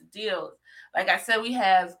these types of deals? Like I said, we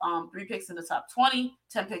have 3 picks in the top 20,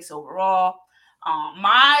 10 picks overall.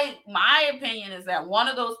 My opinion is that one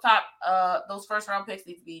of those first round picks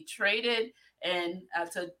needs to be traded and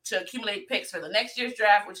to accumulate picks for the next year's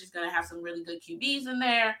draft, which is going to have some really good QBs in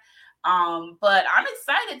there. But I'm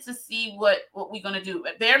excited to see what we're going to do.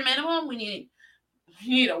 At bare minimum, we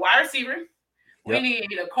need a wide receiver, we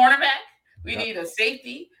need a cornerback, we need a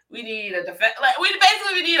safety, we need a defense. Like we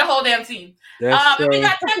need a whole damn team. And we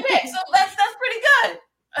got 10 picks, so that's pretty good.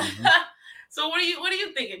 Mm-hmm. So what are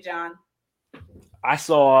you thinking, John? I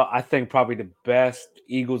think probably the best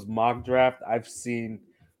Eagles mock draft I've seen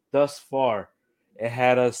thus far. It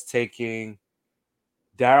had us taking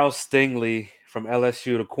Darryl Stingley from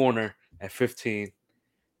LSU, the corner, at 15,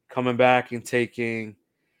 coming back and taking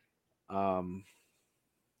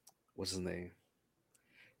what's his name?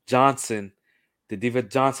 Johnson,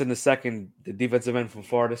 Johnson the second, the defensive end from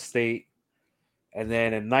Florida State, and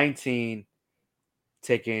then in 19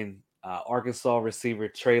 taking Arkansas receiver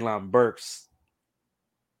Treylon Burks.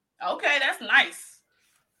 Okay, that's nice.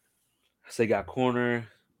 So they got corner,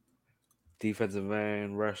 defensive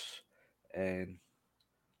end, rush, and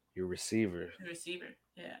your receiver.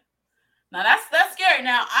 Yeah. Now that's scary.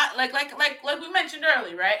 Now, like we mentioned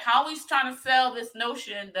earlier, right? Howie's trying to sell this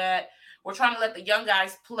notion that we're trying to let the young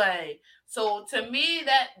guys play. So to me,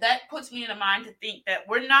 that puts me in the mind to think that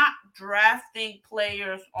we're not drafting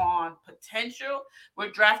players on potential.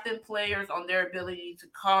 We're drafting players on their ability to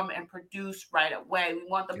come and produce right away. We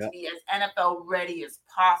want them to be as NFL ready as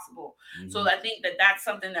possible. Mm-hmm. So I think that's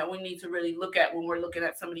something that we need to really look at when we're looking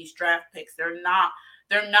at some of these draft picks. They're not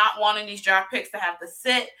wanting these draft picks to have to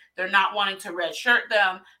sit. They're not wanting to redshirt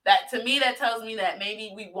them. That to me, that tells me that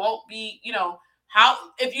maybe we won't be, how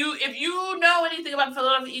if you know anything about the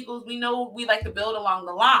Philadelphia Eagles, we know we like to build along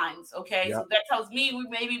the lines. Okay. Yep. So that tells me we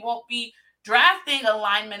maybe won't be drafting a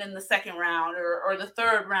lineman in the second round or the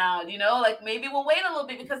third round, like maybe we'll wait a little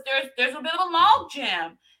bit because there's a bit of a log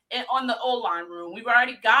jam on the O-line room. We've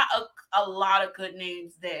already got a lot of good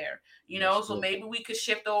names there, so maybe we could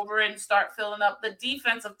shift over and start filling up the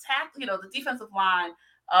defensive the defensive line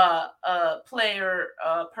player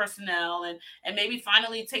personnel and maybe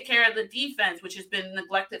finally take care of the defense, which has been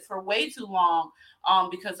neglected for way too long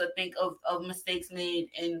because I think of mistakes made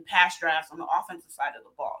in past drafts on the offensive side of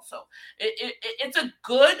the ball. So it's a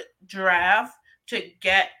good draft to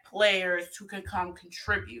get players who can come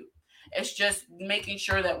contribute. It's just making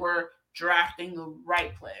sure that we're drafting the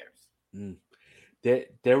right players. Mm.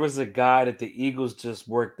 There was a guy that the Eagles just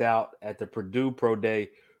worked out at the Purdue Pro Day,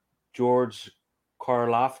 George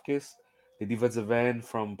Karlaftis, the defensive end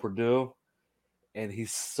from Purdue, and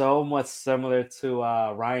he's so much similar to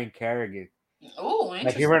Ryan Kerrigan. Oh, interesting.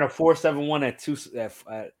 Like he ran a 4.71 at two.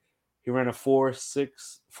 He ran a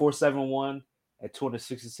 4.71 at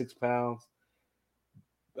 266 pounds.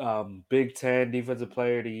 Big Ten Defensive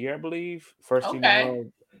Player of the Year, I believe. First team All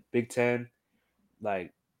Big Ten.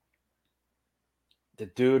 Like the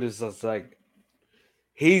dude is just like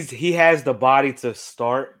he has the body to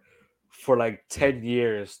start for like 10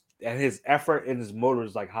 years, and his effort and his motor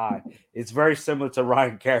is like high. It's very similar to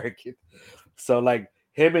Ryan Kerrigan. So like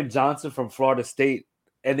him and Johnson from Florida State,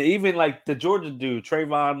 and even like the Georgia dude,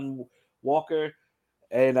 Trayvon Walker,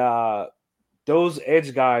 and those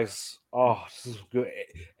edge guys. Oh, this is good.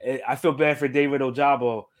 I feel bad for David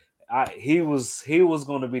Ojabo. He was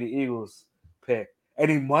going to be the Eagles pick,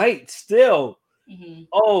 and he might still. Mm-hmm.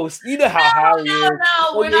 Oh, you know how Howie is.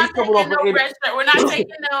 No, we're not taking no red shirt. We're not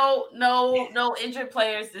taking no injured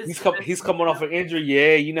players. He's coming off an injury.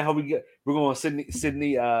 Yeah, you know how we get. We're going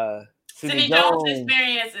Sidney Jones'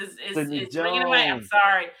 experience is bringing him back. I'm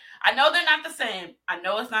sorry. I know they're not the same. I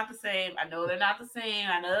know it's not the same. I know they're not the same.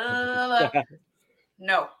 I know.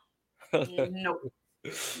 No. Howie. No.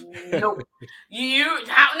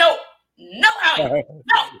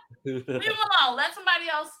 Leave him alone. Let somebody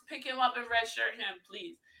else pick him up and redshirt him,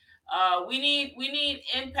 please. We need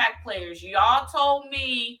impact players. Y'all told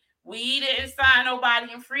me we didn't sign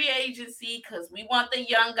nobody in free agency because we want the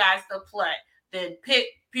young guys to play. Then pick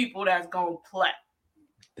people that's gonna play.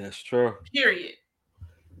 That's true. Period.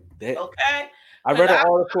 Okay. I read an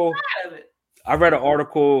article. I read an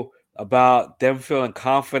article about them feeling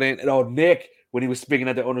confident. Nick, when he was speaking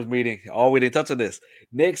at the owners' meeting, we didn't touch on this.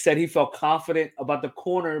 Nick said he felt confident about the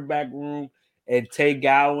cornerback room and Tay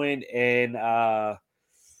Gowan and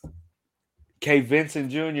K.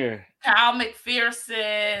 Vincent Jr. Kyle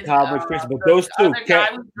McPherson. But those two,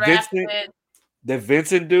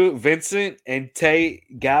 Vincent and Tay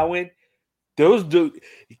Gowan, those dudes.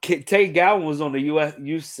 Tay Gowan was on the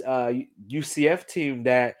UCF team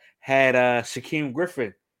that had Shaquem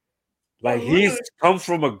Griffin. Like he's come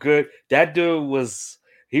from a good. That dude was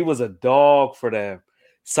a dog for them.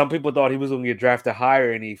 Some people thought he was going to get drafted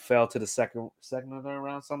higher, and he fell to the second or third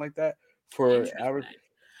round, something like that. For average,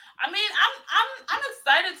 I mean, I'm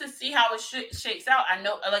excited to see how it shakes out. I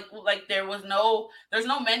know, like there's no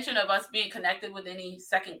mention of us being connected with any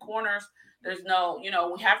second corners. There's no, we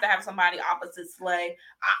have to have somebody opposite Slay.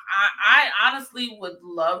 I honestly would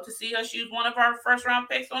love to see us use one of our first round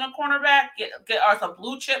picks on a cornerback, get us a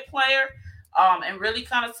blue chip player, and really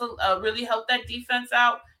kind of really help that defense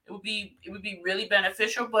out. It would be really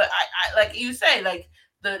beneficial. But I like you say, like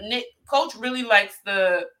the Nick coach really likes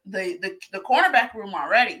the cornerback room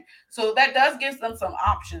already, so that does give them some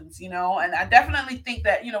options, And I definitely think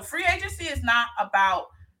that free agency is not about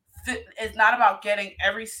getting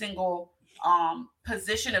every single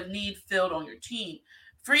position of need filled on your team.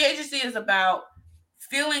 Free agency is about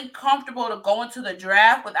feeling comfortable to go into the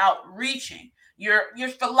draft without reaching. Your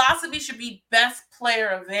philosophy should be best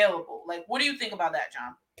player available. Like, what do you think about that,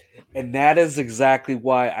 John? And that is exactly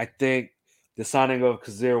why I think the signing of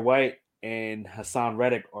Kyzir White and Hassan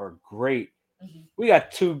Reddick are great. Mm-hmm. We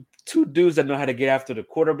got two dudes that know how to get after the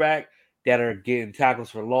quarterback, that are getting tackles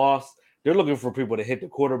for loss. They're looking for people to hit the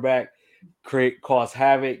quarterback, cause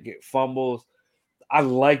havoc, get fumbles. I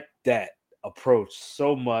like that approach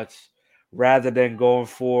so much, rather than going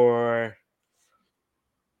for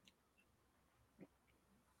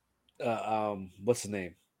what's his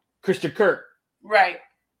name, Christian Kirk, Right.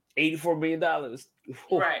 $84 million.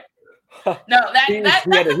 Right. No, he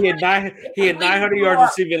had 900 yards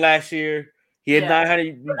receiving last year. He had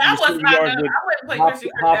 900 receiving yards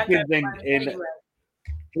with Hopkins, and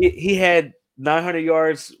he had 900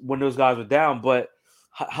 yards when those guys were down. But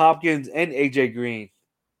Hopkins and AJ Green,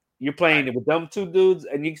 you're playing with them two dudes,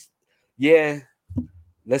 and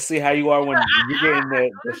let's see how you are when you're getting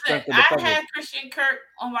the strength of the I had Christian Kirk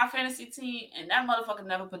on my fantasy team, and that motherfucker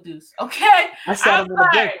never produced. Okay, I sat him on the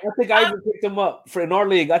bench. I think I even picked him up in our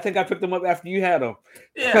league. I think I picked him up after you had him.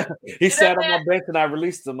 Yeah, he sat on my bench, and I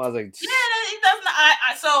released him. I was like, yeah, he doesn't.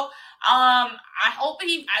 I hope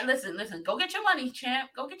listen. Go get your money,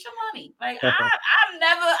 champ. Go get your money. Like I'm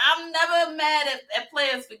never mad at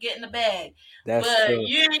players for getting the bag, but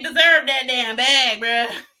you ain't deserve that damn bag, bro.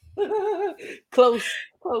 Close.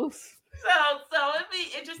 So it'd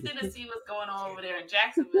be interesting to see what's going on over there in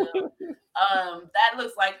Jacksonville. That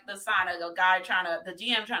looks like the sign of a guy the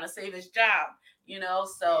GM trying to save his job.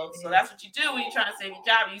 So that's what you do when you're trying to save your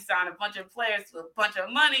job. You sign a bunch of players with a bunch of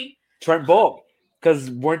money. Trent Bulk, because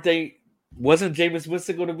wasn't Jameis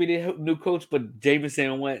Winston going to be the new coach, but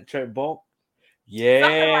Jameson went Trent Bulk? Yeah.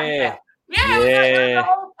 Like yeah. The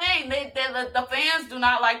whole thing. The fans do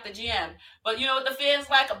not like the GM, but you know what the fans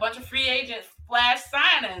like? A bunch of free agents flash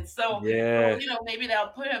signings. So maybe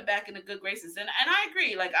they'll put him back in the good graces. And I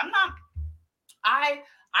agree. Like I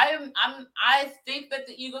think that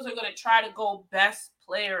the Eagles are going to try to go best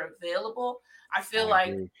player available. I feel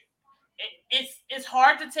like it's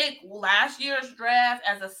hard to take last year's draft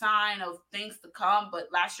as a sign of things to come, but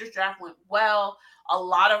last year's draft went well. A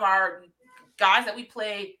lot of our guys that we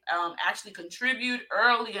played actually contribute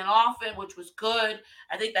early and often, which was good.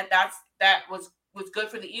 I think that was good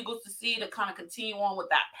for the Eagles to see, to kind of continue on with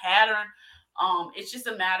that pattern. It's just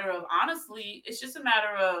a matter of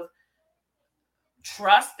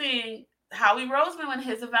trusting Howie Roseman and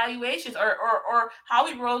his evaluations, or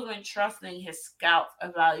Howie Roseman trusting his scout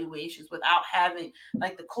evaluations without having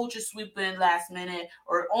like the coaches swoop in last minute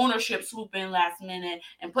or ownership swoop in last minute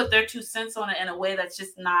and put their 2 cents on it in a way that's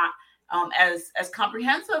just not as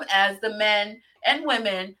comprehensive as the men and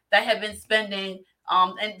women that have been spending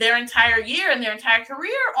and their entire year and their entire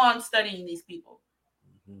career on studying these people.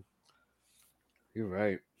 You're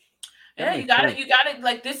right. Yeah, you got it.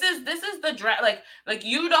 Like this is the draft. Like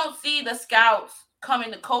you don't see the scouts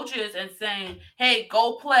coming to coaches and saying, "Hey,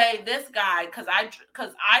 go play this guy because I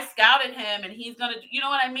scouted him and he's gonna." You know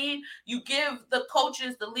what I mean? You give the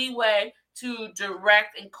coaches the leeway to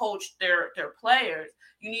direct and coach their players.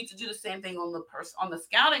 You need to do the same thing on the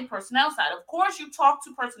scouting personnel side. Of course, you talk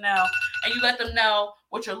to personnel and you let them know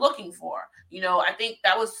what you're looking for. I think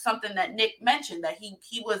that was something that Nick mentioned, that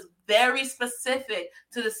he was very specific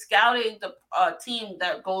to the scouting the team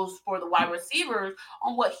that goes for the wide receivers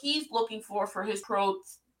on what he's looking for his pro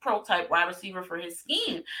type wide receiver for his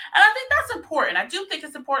scheme. And I think that's important. I do think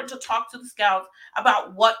it's important to talk to the scouts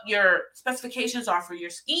about what your specifications are for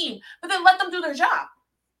your scheme, but then let them do their job.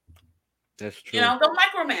 That's true. Don't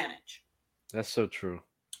micromanage. That's so true.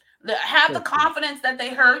 Have the confidence that they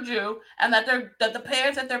heard you and that the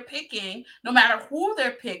players that they're picking, no matter who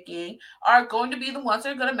they're picking, are going to be the ones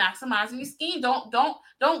that are going to maximize your scheme. Don't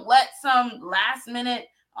let some last minute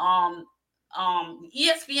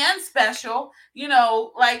ESPN special,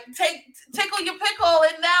 like tickle your pickle,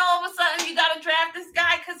 and now all of a sudden you got to draft this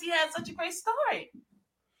guy because he has such a great story.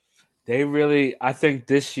 I think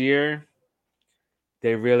this year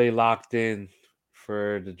they really locked in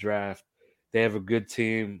for the draft. They have a good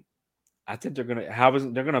team. I think they're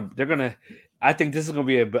gonna. They're gonna. I think this is gonna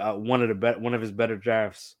be one of his better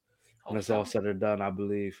drafts when Hope it's all so. said and done. I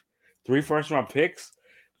believe 3 first-round picks.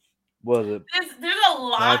 Was it There's a 5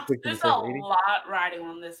 lot. picks in the There's a first 80? lot riding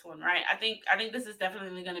on this one, right? I think this is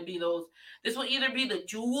definitely going to be those. This will either be the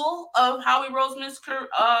jewel of Howie Roseman's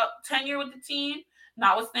tenure with the team,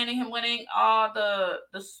 notwithstanding him winning the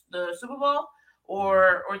Super Bowl,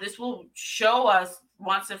 or this will show us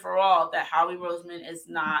once and for all that Howie Roseman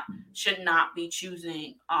should not be should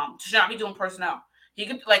not be doing personnel. He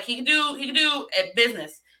could do a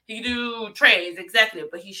business. He could do trades, executive,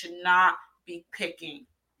 but he should not be picking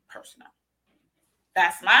personnel.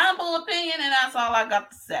 That's my humble opinion, and that's all I got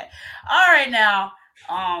to say. All right, now,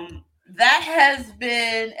 that has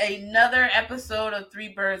been another episode of Three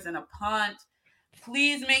Birds and a Punt.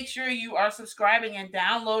 Please make sure you are subscribing and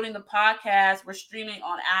downloading the podcast. We're streaming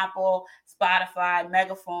on Apple, Spotify,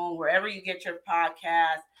 Megaphone, wherever you get your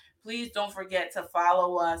podcast. Please don't forget to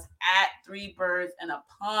follow us at Three Birds and a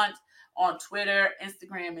Punt on Twitter,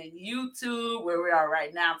 Instagram, and YouTube, where we are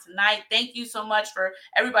right now tonight. Thank you so much for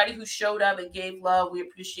everybody who showed up and gave love. We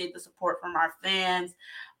appreciate the support from our fans.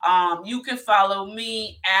 You can follow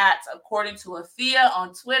me at According to Athea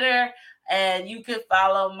on Twitter, and you can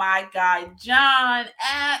follow my guy John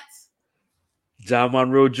at John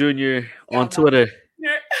Monroe Jr. on Twitter.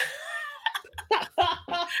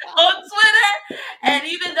 On Twitter. And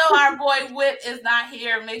even though our boy Whip is not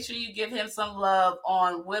here, make sure you give him some love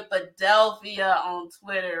on Whipadelphia on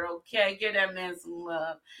Twitter. Okay, give that man some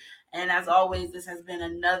love. And as always, this has been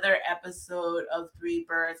another episode of Three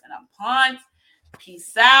Birds and a Punt.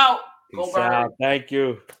 Peace out. Peace out. Thank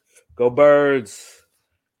you. Go Birds.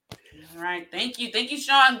 All right. Thank you. Thank you,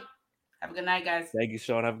 Sean. Have a good night, guys. Thank you,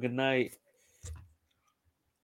 Sean. Have a good night.